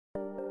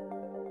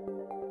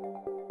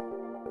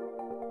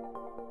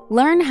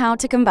Learn how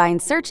to combine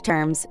search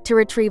terms to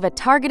retrieve a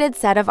targeted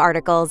set of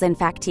articles in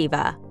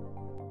Factiva.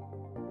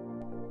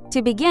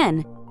 To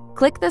begin,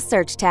 click the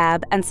Search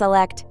tab and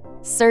select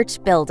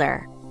Search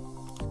Builder.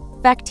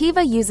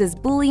 Factiva uses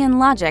Boolean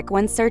logic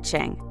when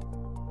searching.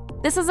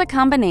 This is a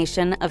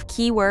combination of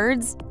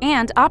keywords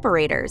and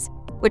operators,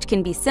 which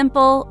can be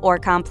simple or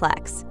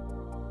complex.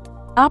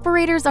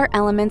 Operators are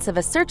elements of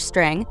a search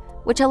string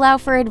which allow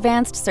for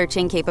advanced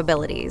searching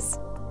capabilities.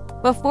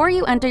 Before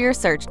you enter your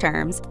search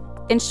terms,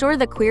 ensure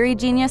the Query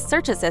Genius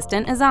Search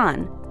Assistant is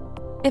on.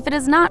 If it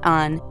is not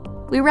on,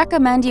 we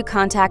recommend you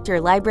contact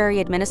your library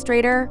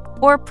administrator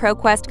or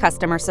Proquest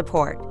customer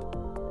support.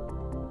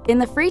 In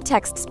the free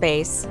text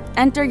space,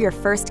 enter your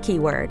first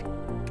keyword.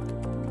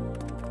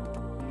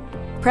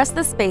 Press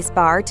the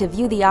spacebar to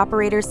view the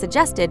operators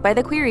suggested by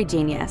the Query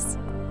Genius.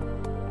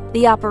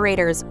 The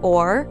operators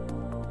OR,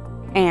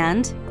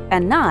 and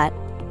NOT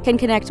can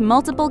connect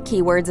multiple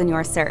keywords in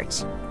your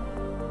search.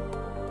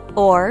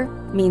 OR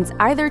means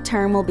either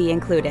term will be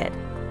included.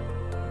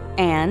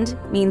 AND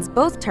means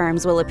both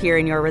terms will appear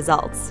in your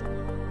results.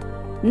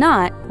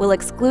 NOT will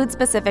exclude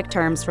specific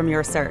terms from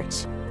your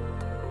search.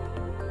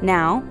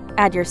 Now,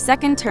 add your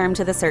second term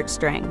to the search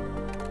string.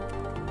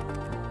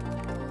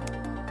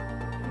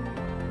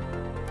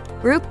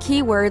 Group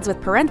keywords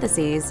with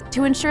parentheses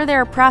to ensure they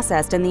are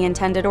processed in the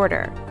intended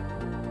order.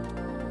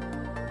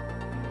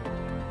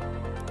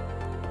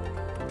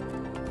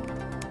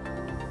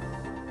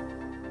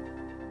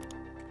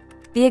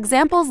 The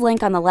examples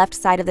link on the left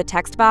side of the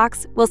text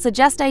box will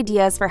suggest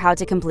ideas for how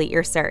to complete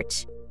your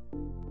search.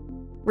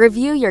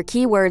 Review your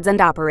keywords and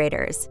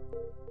operators.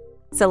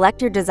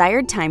 Select your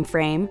desired time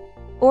frame,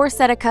 or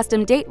set a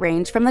custom date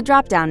range from the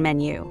drop-down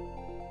menu.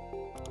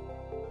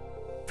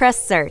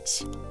 Press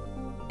Search.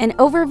 An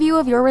overview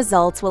of your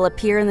results will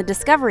appear in the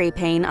Discovery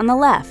pane on the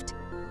left.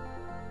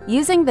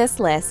 Using this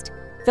list,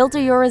 filter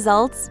your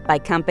results by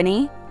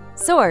company,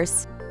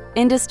 source,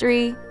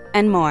 industry,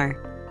 and more.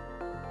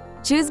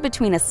 Choose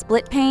between a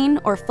split pane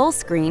or full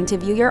screen to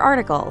view your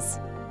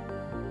articles.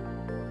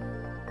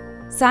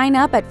 Sign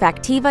up at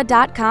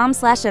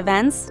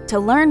factiva.com/events to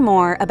learn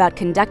more about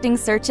conducting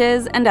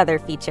searches and other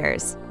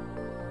features.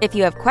 If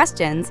you have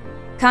questions,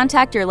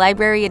 contact your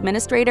library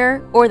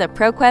administrator or the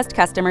Proquest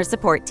customer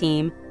support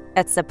team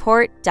at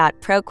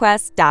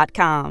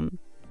support.proquest.com.